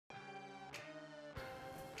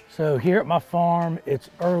So here at my farm, it's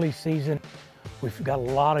early season. We've got a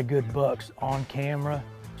lot of good bucks on camera,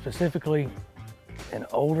 specifically an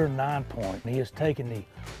older 9-point. He has taken the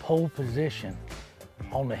pole position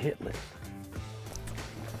on the hit list.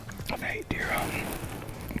 I hate deer hunting.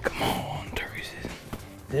 Come on, turkey season.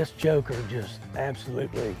 This joker just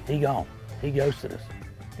absolutely, he gone. He ghosted us.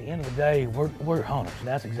 At the end of the day, we're hunters, and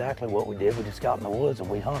that's exactly what we did. We just got in the woods and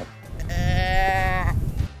we hunted.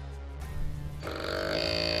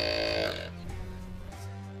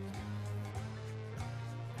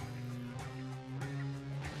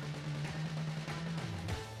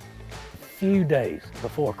 Few days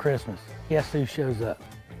before Christmas, guess who shows up?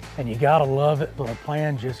 And you gotta love it when a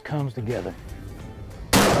plan just comes together.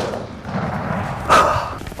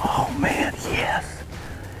 Oh man, yes.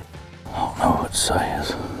 I don't know what to say.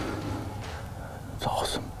 It's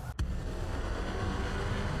awesome.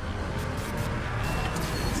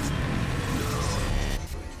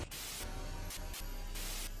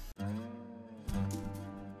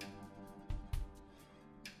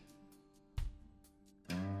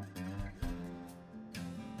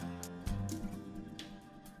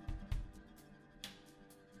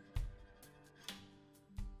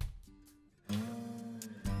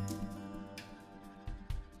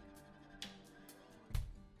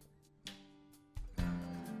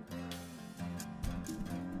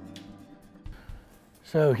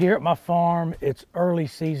 So here at my farm, it's early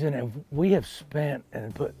season, and we have spent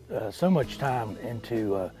and put so much time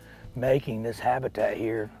into making this habitat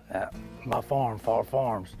here at my farm, Farr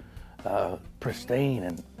Farms, pristine.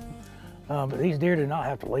 And but these deer do not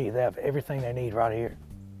have to leave. They have everything they need right here.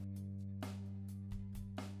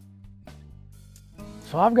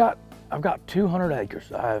 So I've got 200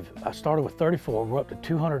 acres. I started with 34. We're up to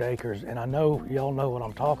 200 acres, and I know y'all know what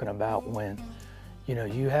I'm talking about when, you know,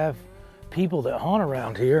 you have people that hunt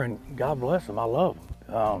around here, and God bless them, I love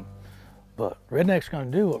them. But redneck's gonna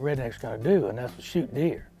do what redneck's gonna do, and that's shoot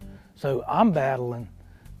deer. So I'm battling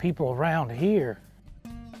people around here.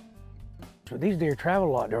 So these deer travel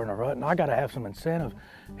a lot during the rut, and I gotta have some incentive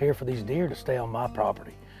here for these deer to stay on my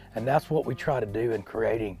property. And that's what we try to do in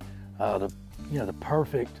creating the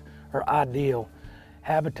perfect or ideal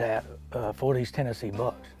habitat for these Tennessee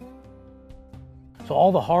bucks. So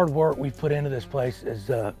all the hard work we've put into this place is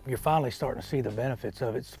you're finally starting to see the benefits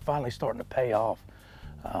of it. It's finally starting to pay off.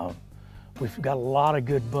 We've got a lot of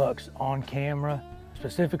good bucks on camera,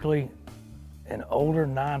 specifically an older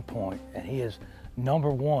 9-point, and he is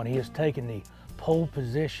 #1. He has taken the pole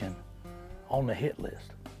position on the hit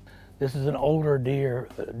list. This is an older deer,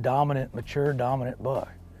 mature dominant buck,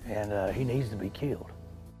 and he needs to be killed.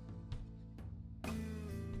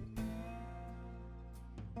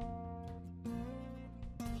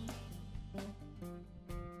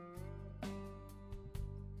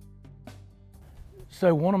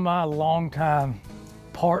 So one of my longtime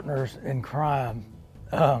partners in crime,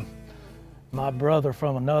 my brother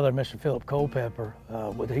from another, Mr. Philip Culpepper,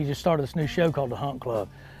 he just started this new show called The Hunt Club,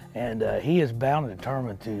 and he is bound and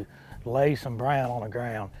determined to lay some Bryan on the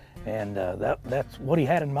ground, and that's what he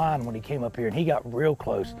had in mind when he came up here, and he got real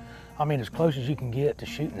close. I mean, as close as you can get to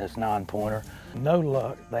shooting this 9-pointer. No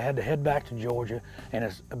luck. They had to head back to Georgia, and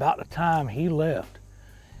it's about the time he left,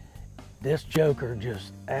 this joker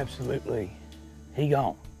just absolutely, he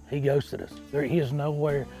gone. He ghosted us. He is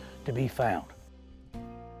nowhere to be found.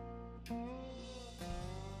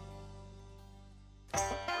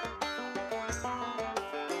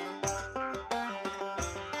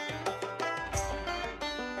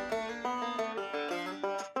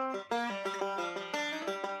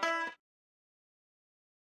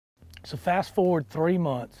 So fast forward 3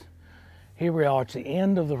 months, here we are, it's the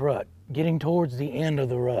end of the rut, getting towards the end of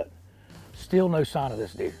the rut. Still no sign of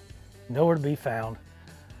this deer. Nowhere to be found.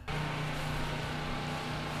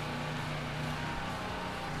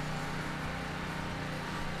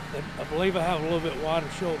 I believe I have a little bit wider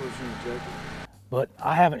shoulders than the joker. But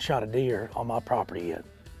I haven't shot a deer on my property yet.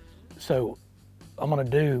 So I'm gonna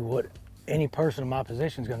do what any person in my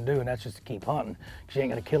position is gonna do, and that's just to keep hunting, because you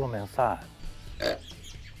ain't gonna kill them inside.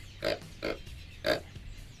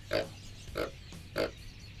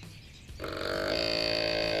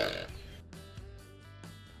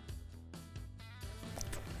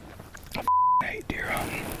 I hate deer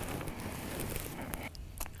hunting.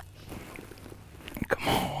 Come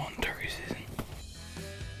on, turkey season.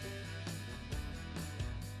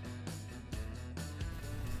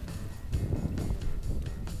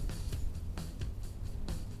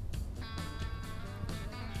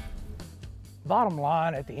 Bottom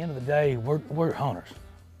line, at the end of the day, we're hunters.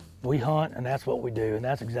 We hunt, and that's what we do, and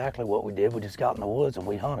that's exactly what we did. We just got in the woods and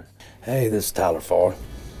we hunted. Hey, this is Tyler Farr.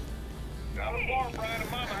 Bryan and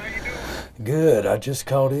Mama, how you doing? Good. I just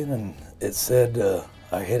called in and it said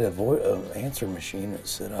I hit a answer machine. It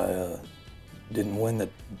said I didn't win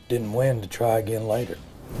to try again later.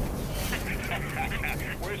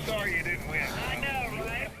 We're sorry you didn't win. I know,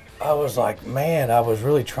 right? I was like, man, I was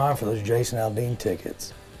really trying for those Jason Aldean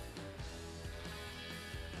tickets.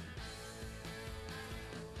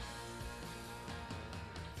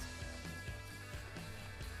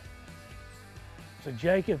 So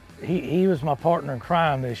Jacob, he was my partner in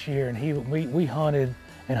crime this year, and we hunted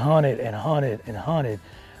and hunted and hunted and hunted.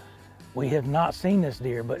 We have not seen this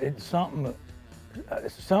deer, but it's something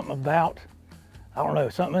about, I don't know,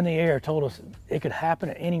 something in the air told us it could happen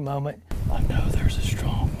at any moment. I know there's a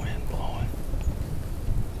strong wind blowing,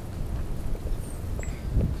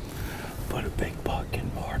 but a big buck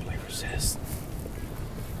can hardly resist.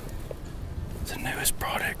 It's the newest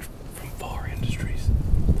product from Farr Industries,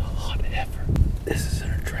 the hot heifer. This is an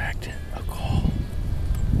attractant, a call,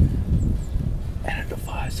 and a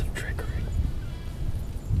device of trickery.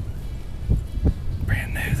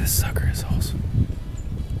 Brand new, this sucker is awesome.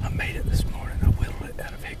 I made it this morning. I whittled it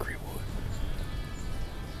out of hickory wood.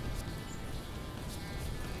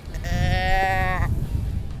 Here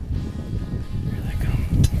they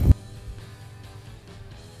come.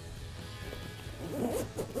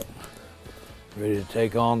 Ready to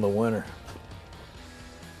take on the winter.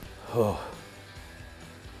 Oh.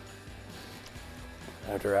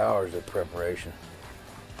 After hours of preparation,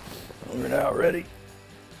 we're now ready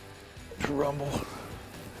to rumble.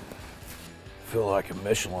 Feel like a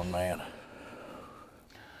Michelin man.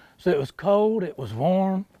 So it was cold, it was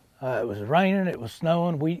warm, it was raining, it was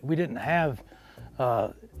snowing. We didn't have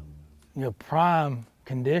prime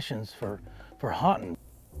conditions for hunting,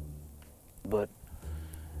 but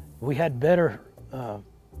we had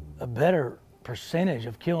a better percentage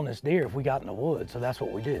of killing this deer if we got in the woods, so that's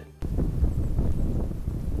what we did.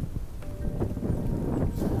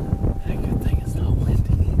 Good thing it's not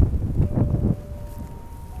windy.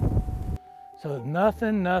 So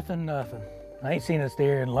nothing. I ain't seen this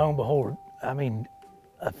deer, and lo and behold, I mean,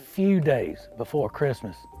 a few days before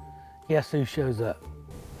Christmas, guess who shows up?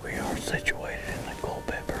 We are situated in the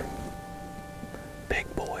Culpeper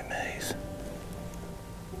Big Boy Maze.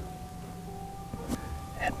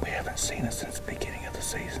 And we haven't seen it since the beginning of the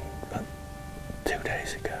season, but 2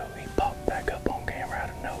 days ago, he popped back up on camera out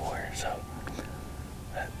of nowhere, so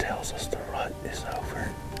that tells us the rut is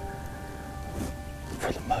over.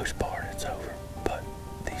 For the most part, it's over, but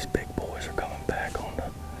these big boys are coming back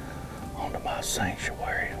onto my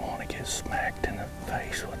sanctuary and want to get smacked in the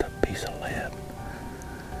face with a piece of lead.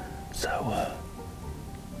 So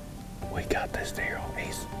we got this deer on.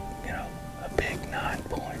 He's, a big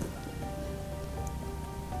 9-point,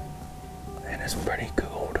 and it's pretty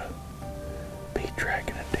cool to be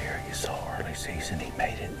tracking a deer you saw early season. He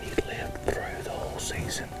made it. He lived through the whole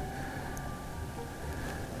season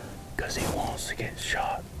because he wants to get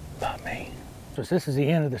shot by me. So this is the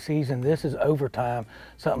end of the season. This is overtime.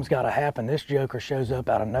 Something's got to happen. This joker shows up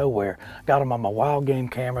out of nowhere. Got him on my wild game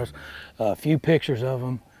cameras, a few pictures of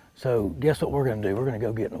him. So guess what we're going to do? We're going to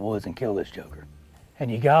go get in the woods and kill this joker. And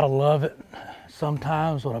you got to love it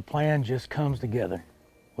sometimes when a plan just comes together,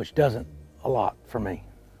 which doesn't a lot for me.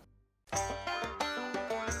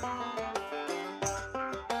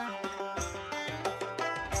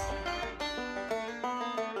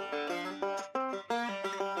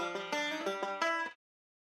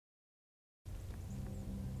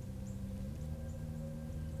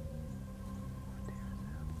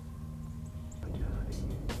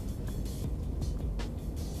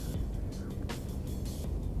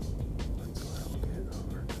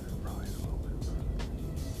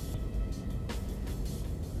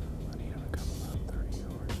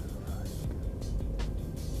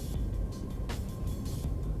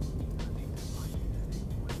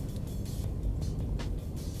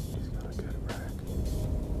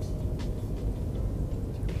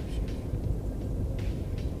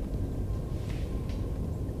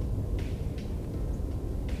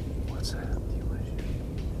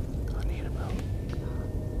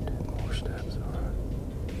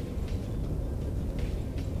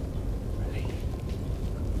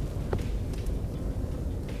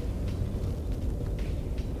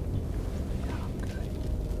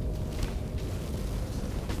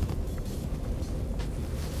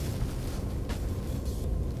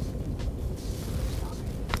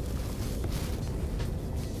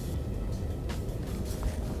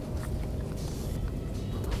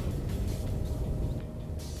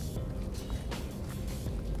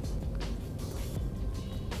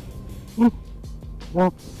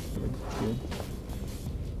 Well, good.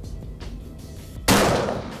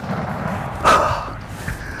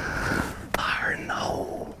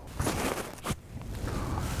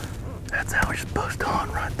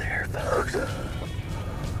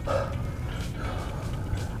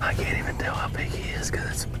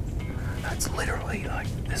 It's literally like,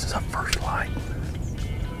 this is a first light.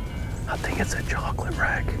 I think it's a chocolate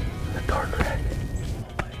rack, a dark rack.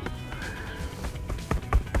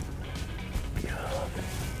 God.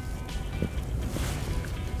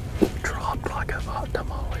 Dropped like a hot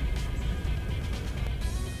tamale.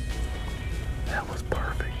 That was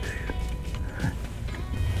perfect, dude.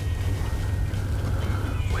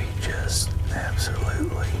 We just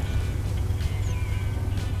absolutely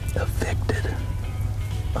evicted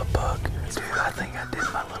a buck. Dude, I think I did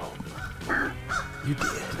my little... You did.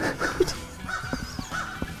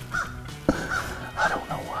 I don't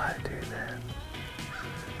know why I do that.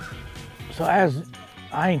 So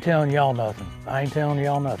I ain't telling y'all nothing. I ain't telling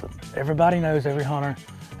y'all nothing. Everybody knows every hunter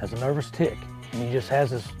has a nervous tick, and he just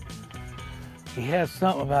has this, he has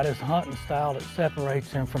something about his hunting style that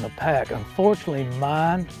separates him from the pack. Unfortunately,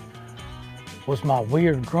 mine was my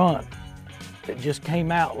weird grunt that just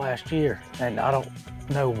came out last year, and I don't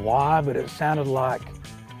know why, but it sounded like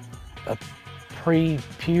a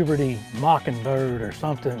pre-puberty mockingbird or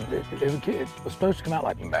something. It was supposed to come out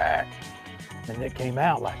like bah, and it came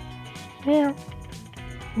out like meow.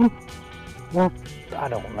 I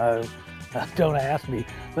don't know. Don't ask me.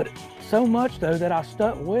 But so much though that I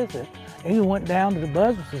stuck with it. And he went down to the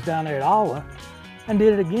businesses down there at Aldean and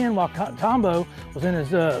did it again while Tombo was in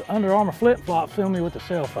his Under Armour flip-flop filming me with the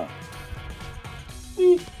cell phone.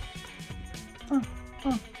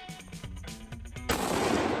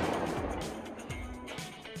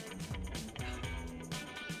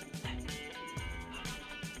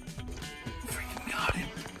 Freaking got him.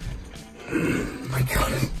 I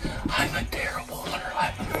got him. I'm a terrible hunter.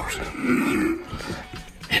 I'm the worst hunter.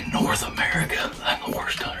 In North America, I'm the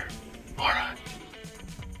worst hunter. All right.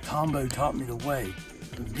 Tombo taught me the way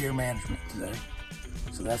of deer management today.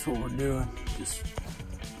 So that's what we're doing. Just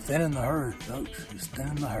thinning the herd, folks. Just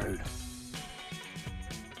thinning the herd.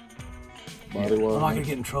 Body I'm not gonna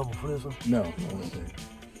get in trouble for this one. No, I won't do.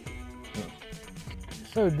 No.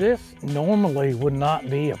 So this normally would not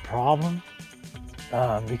be a problem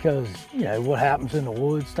because, you know, what happens in the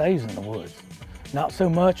woods stays in the woods. Not so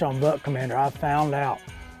much on Buck Commander. I found out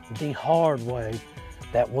the hard way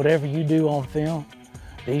that whatever you do on film,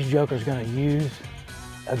 these jokers gonna use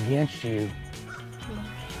against you.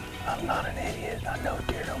 I'm not an idiot. I know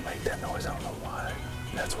deer don't make that noise. I don't know why.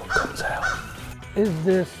 That's what comes out. Is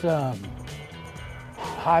this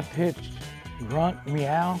high-pitched grunt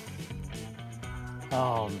meow?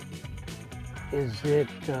 Is it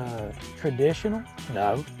traditional?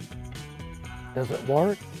 No. Does it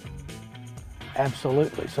work?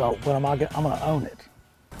 Absolutely. So what am I gonna? I'm gonna own it.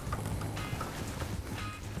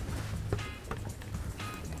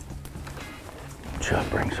 Chuck,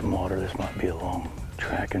 bring some water. This might be a long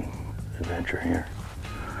tracking adventure here.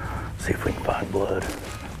 See if we can find blood.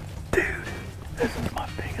 Dude, this is my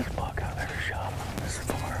biggest buck I've ever shot on this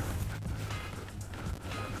farm.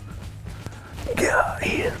 God,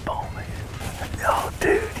 he is balmy. Oh,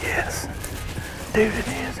 dude, yes. Dude, it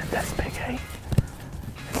is. It's that big 8.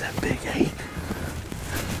 It's that big 8.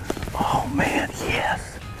 Oh, man,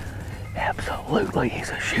 yes. Absolutely, he's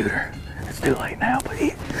a shooter. It's too late now, but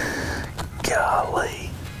he... Golly.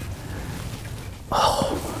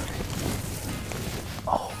 Oh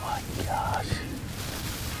my gosh.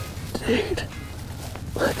 Dude,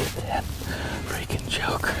 look at that freaking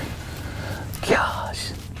joker.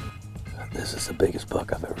 Gosh. This is the biggest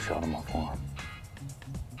buck I've ever shot on my farm.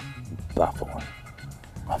 By far.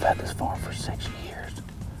 I've had this farm for 6 years.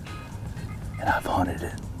 And I've hunted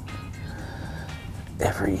it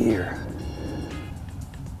every year.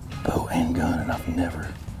 Bow and gun, and I've never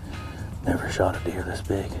shot a deer this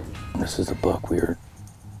big. This is a buck we were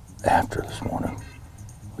after this morning.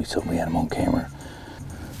 We had him on camera.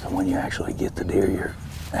 So when you actually get the deer, you're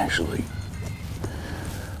actually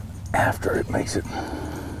after it, makes it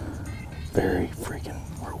very freaking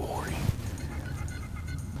rewarding.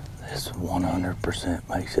 This 100%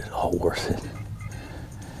 makes it all worth it.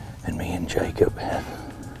 And me and Jacob have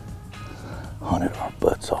hunted our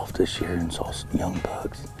butts off this year and saw young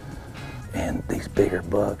bucks. And these bigger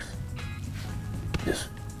bucks just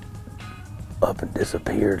up and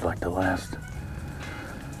disappeared like the last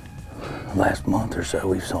month or so.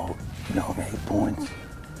 We saw, you know, 8 points.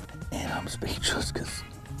 And I'm speechless because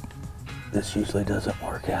this usually doesn't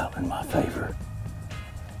work out in my favor.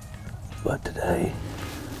 But today,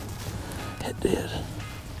 it did.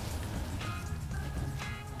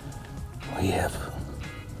 We have,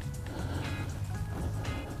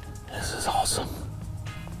 this is awesome.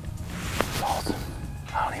 It's awesome.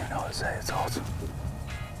 I don't even know what to say. It's awesome.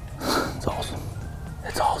 It's awesome.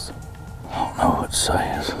 It's awesome. I don't know what to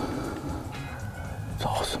say. It's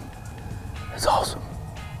awesome. It's awesome.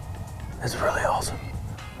 It's really awesome.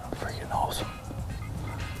 Freaking awesome.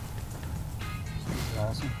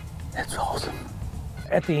 Awesome. It's awesome.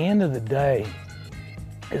 At the end of the day,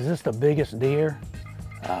 is this the biggest deer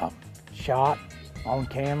shot on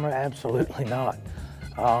camera? Absolutely not.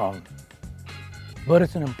 But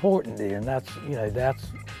it's an important deer, and that's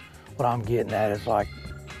what I'm getting at. It's like,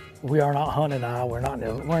 we are not hunting now.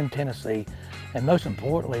 We're in Tennessee, and most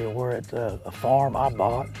importantly, we're at a farm I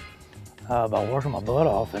bought by working my butt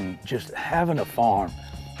off, and just having a farm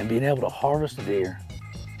and being able to harvest a deer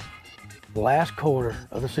the last quarter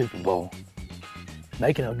of the Super Bowl,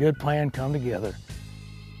 making a good plan come together.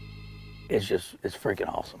 It's freaking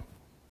awesome.